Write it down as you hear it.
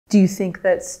Do you think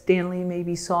that Stanley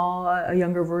maybe saw a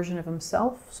younger version of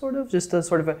himself, sort of? Just a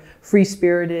sort of a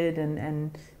free-spirited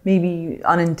and maybe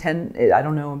unintended, I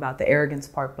don't know about the arrogance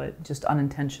part, but just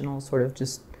unintentional, sort of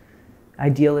just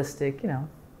idealistic,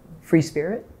 free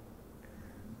spirit?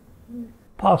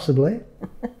 Possibly.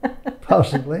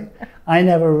 Possibly. I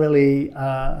never really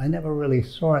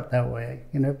saw it that way,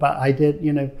 but I did,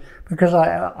 because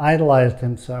I idolized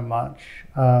him so much.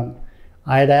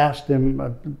 I had asked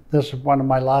him, this is one of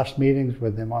my last meetings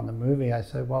with him on the movie. I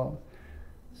said, well,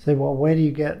 where do you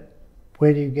get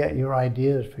your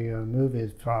ideas for your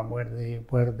movies from? And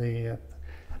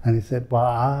he said,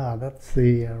 well, that's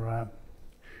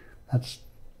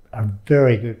a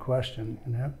very good question,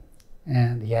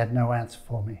 and he had no answer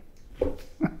for me.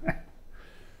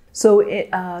 So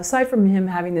aside from him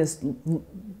having this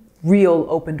real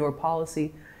open door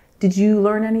policy, did you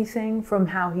learn anything from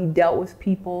how he dealt with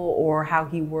people or how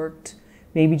he worked?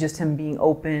 Maybe just him being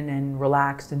open and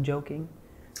relaxed and joking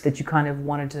that you kind of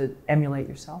wanted to emulate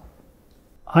yourself?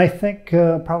 I think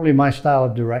probably my style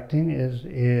of directing is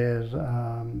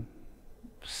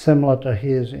similar to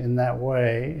his in that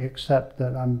way, except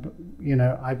that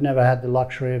I've never had the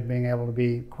luxury of being able to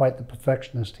be quite the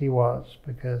perfectionist he was,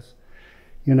 because,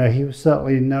 he was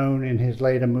certainly known in his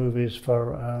later movies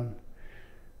for,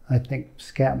 I think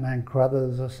Scatman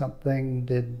Crothers or something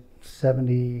did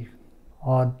 70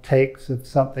 odd takes of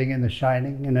something in The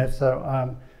Shining,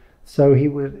 so he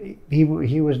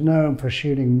was known for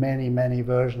shooting many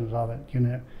versions of it,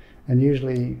 and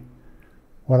usually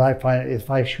what I find, if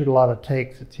I shoot a lot of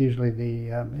takes, it's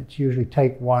usually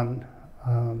take one,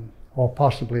 or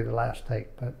possibly the last take.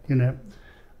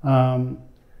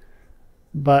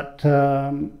 But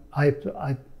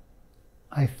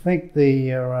I think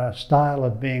the style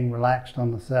of being relaxed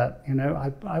on the set.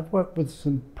 I've worked with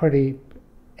some pretty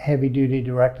heavy-duty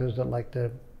directors that like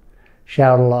to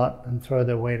shout a lot and throw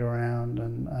their weight around,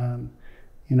 and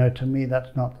to me,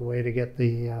 that's not the way to get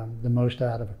the most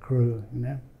out of a crew.